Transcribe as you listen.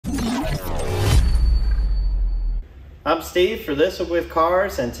I'm Steve for This With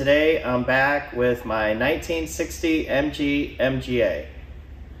Cars, and today I'm back with my 1960 MG MGA.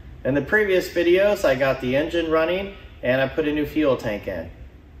 In the previous videos I got the engine running and I put a new fuel tank in.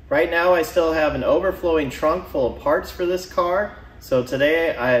 Right now I still have an overflowing trunk full of parts for this car, so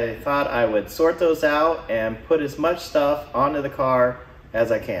today I thought I would sort those out and put as much stuff onto the car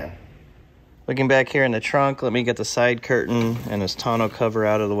as I can. Looking back here in the trunk, let me get the side curtain and this tonneau cover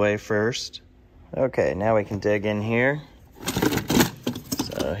out of the way first. Okay, now we can dig in here.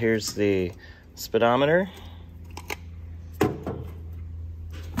 So here's the speedometer.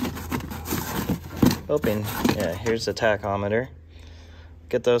 Here's the tachometer.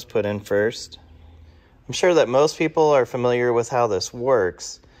 Get those put in first. I'm sure that most people are familiar with how this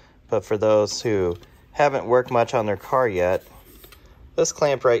works, but for those who haven't worked much on their car yet, this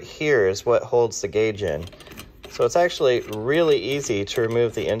clamp right here is what holds the gauge in. So it's actually really easy to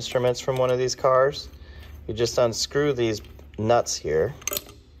remove the instruments from one of these cars. You just unscrew these nuts here.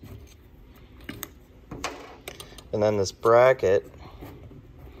 And then this bracket,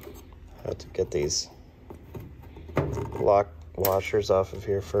 I have to get these lock washers off of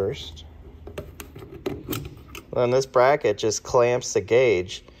here first. Then this bracket just clamps the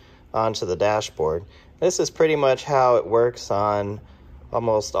gauge onto the dashboard. This is pretty much how it works on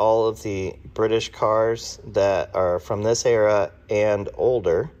almost all of the British cars that are from this era and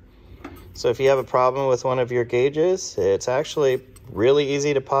older. So if you have a problem with one of your gauges, it's actually really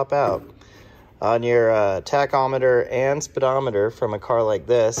easy to pop out. On your tachometer and speedometer from a car like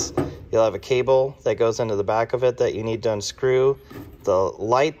this, you'll have a cable that goes into the back of it that you need to unscrew. The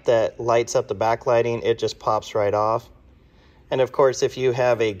light that lights up the backlighting, it just pops right off. And of course, if you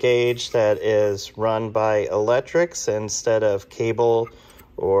have a gauge that is run by electrics instead of cable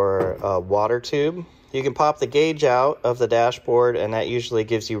or a water tube, you can pop the gauge out of the dashboard, and that usually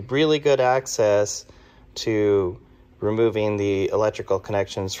gives you really good access to removing the electrical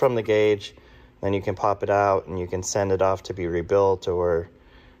connections from the gauge. Then you can pop it out and you can send it off to be rebuilt or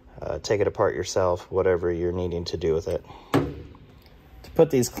take it apart yourself, whatever you're needing to do with it. To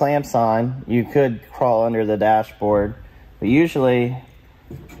put these clamps on, you could crawl under the dashboard, but usually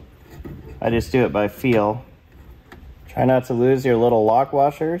I just do it by feel. Try not to lose your little lock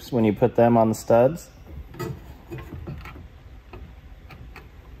washers when you put them on the studs.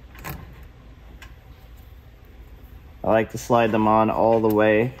 I like to slide them on all the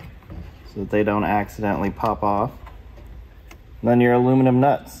way so that they don't accidentally pop off. And then your aluminum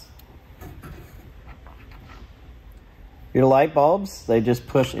nuts. Your light bulbs, they just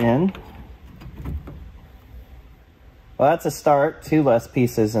push in. Well, that's a start. 2 less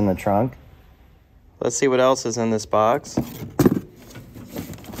pieces in the trunk. Let's see what else is in this box.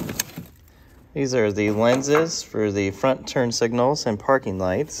 These are the lenses for the front turn signals and parking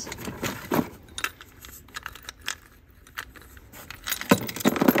lights.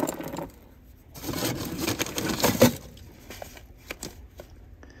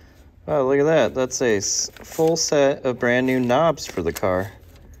 Oh, look at that. That's a full set of brand new knobs for the car.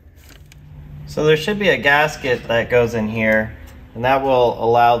 So there should be a gasket that goes in here, and that will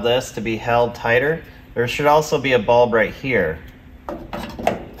allow this to be held tighter. There should also be a bulb right here. There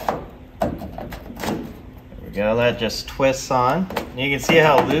we go, that just twists on. You can see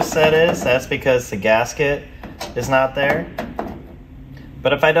how loose that is. That's because the gasket is not there.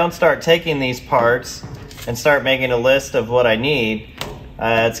 But if I don't start taking these parts and start making a list of what I need,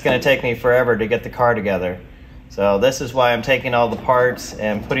 it's going to take me forever to get the car together. So this is why I'm taking all the parts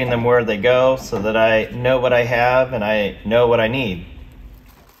and putting them where they go so that I know what I have and I know what I need.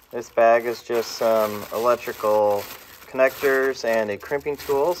 This bag is just some electrical connectors and a crimping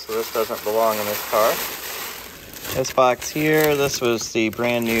tool, so this doesn't belong in this car. This box here, this was the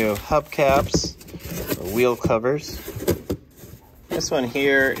brand new hubcaps, or wheel covers. This one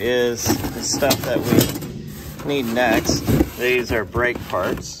here is the stuff that we need next. These are brake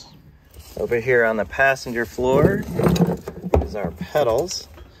parts. Over here on the passenger floor is our pedals,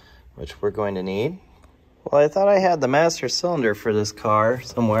 which we're going to need. Well, I thought I had the master cylinder for this car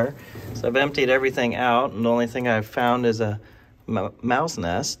somewhere, so I've emptied everything out, and the only thing I've found is a mouse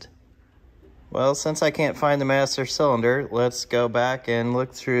nest. Well, since I can't find the master cylinder, let's go back and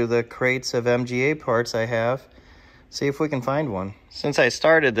look through the crates of MGA parts I have, see if we can find one. Since I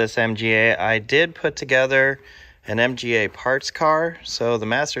started this MGA, I did put together an MGA parts car, so the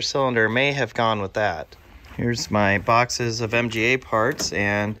master cylinder may have gone with that. Here's my boxes of MGA parts,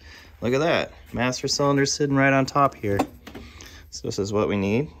 and look at that. Master cylinder sitting right on top here. So this is what we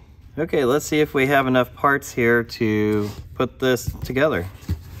need. Okay, let's see if we have enough parts here to put this together.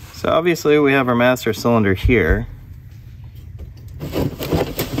 So obviously we have our master cylinder here.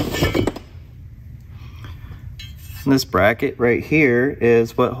 This bracket right here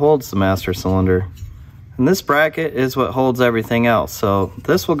is what holds the master cylinder. And this bracket is what holds everything else. So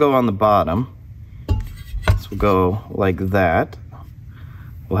this will go on the bottom. This will go like that.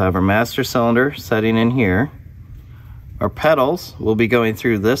 We'll have our master cylinder setting in here. Our pedals will be going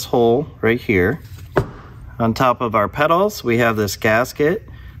through this hole right here. On top of our pedals, we have this gasket,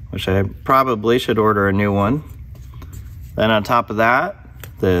 which I probably should order a new one. Then on top of that,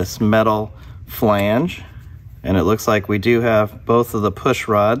 this metal flange. And it looks like we do have both of the push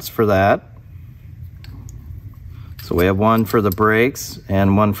rods for that. So we have one for the brakes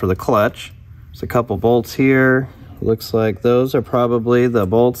and one for the clutch. There's a couple bolts here. Looks like those are probably the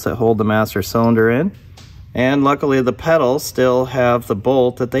bolts that hold the master cylinder in. And luckily the pedals still have the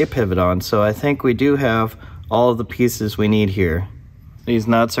bolt that they pivot on. So I think we do have all of the pieces we need here. These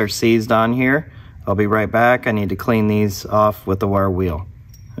nuts are seized on here. I'll be right back. I need to clean these off with the wire wheel.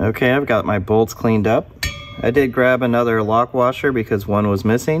 Okay, I've got my bolts cleaned up. I did grab another lock washer because one was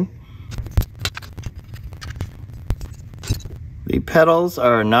missing. The pedals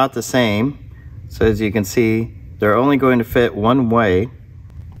are not the same. So as you can see, they're only going to fit one way.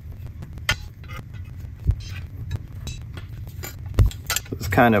 It's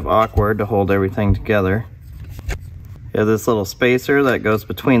kind of awkward to hold everything together. You have this little spacer that goes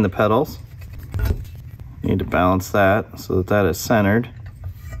between the pedals. You need to balance that so that that is centered.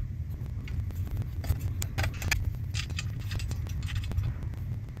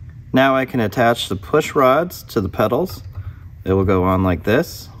 Now I can attach the push rods to the pedals. It will go on like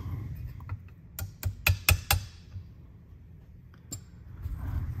this.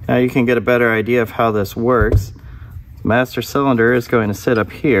 Now you can get a better idea of how this works. The master cylinder is going to sit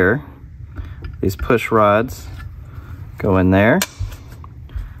up here. These push rods go in there.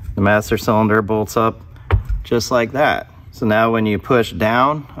 The master cylinder bolts up just like that. So now when you push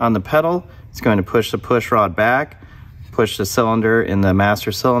down on the pedal, it's going to push the push rod back, push the cylinder in the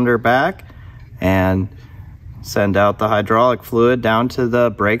master cylinder back, and send out the hydraulic fluid down to the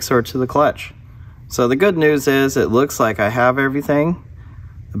brakes or to the clutch. So the good news is it looks like I have everything.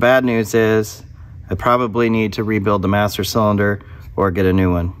 The bad news is I probably need to rebuild the master cylinder or get a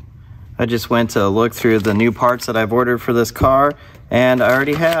new one. I just went to look through the new parts that I've ordered for this car, and I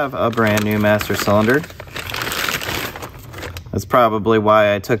already have a brand new master cylinder. That's probably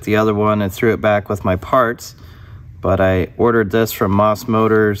why I took the other one and threw it back with my parts. But I ordered this from Moss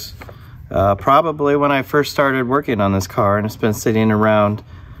Motors probably when I first started working on this car, and it's been sitting around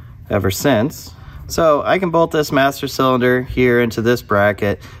ever since. So I can bolt this master cylinder here into this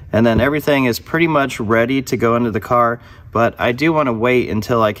bracket, and then everything is pretty much ready to go into the car. But I do want to wait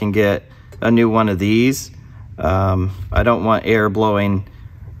until I can get a new one of these. I don't want air blowing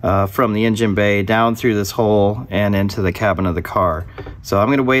from the engine bay down through this hole and into the cabin of the car. So I'm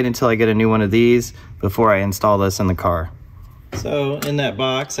going to wait until I get a new one of these before I install this in the car. So in that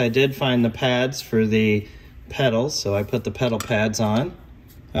box I did find the pads for the pedals, so I put the pedal pads on.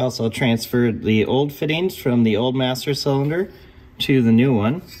 I also transferred the old fittings from the old master cylinder to the new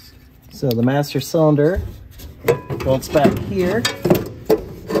one. So the master cylinder bolts back here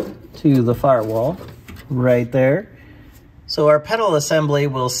to the firewall right there. So our pedal assembly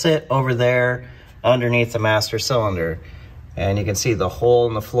will sit over there underneath the master cylinder. And you can see the hole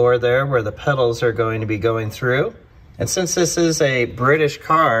in the floor there where the pedals are going to be going through. And since this is a British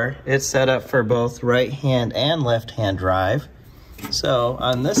car, it's set up for both right-hand and left-hand drive. So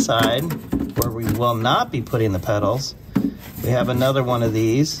on this side, where we will not be putting the pedals, we have another one of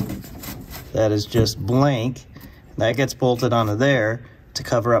these that is just blank. That gets bolted onto there to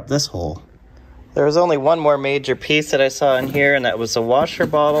cover up this hole. There was only one more major piece that I saw in here, and that was the washer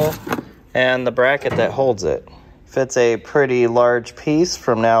bottle and the bracket that holds it. If it's a pretty large piece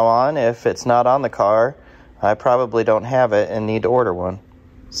from now on, if it's not on the car, I probably don't have it and need to order one.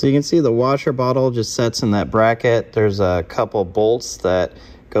 So you can see the washer bottle just sets in that bracket. There's a couple bolts that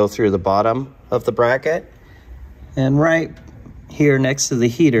go through the bottom of the bracket. And right here next to the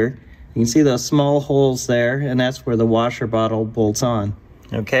heater, you can see those small holes there, and that's where the washer bottle bolts on.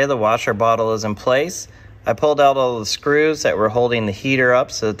 Okay, the washer bottle is in place. I pulled out all the screws that were holding the heater up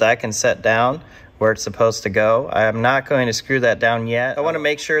so that that can set down where it's supposed to go. I am not going to screw that down yet. I want to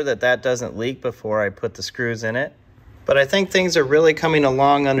make sure that that doesn't leak before I put the screws in it. But I think things are really coming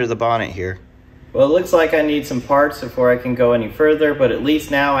along under the bonnet here. Well, it looks like I need some parts before I can go any further, but at least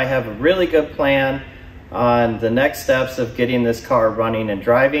now I have a really good plan on the next steps of getting this car running and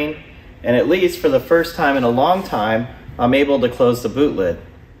driving. And at least for the first time in a long time, I'm able to close the boot lid.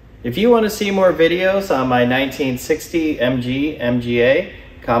 If you want to see more videos on my 1960 MG MGA,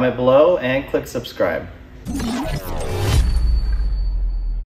 comment below and click subscribe.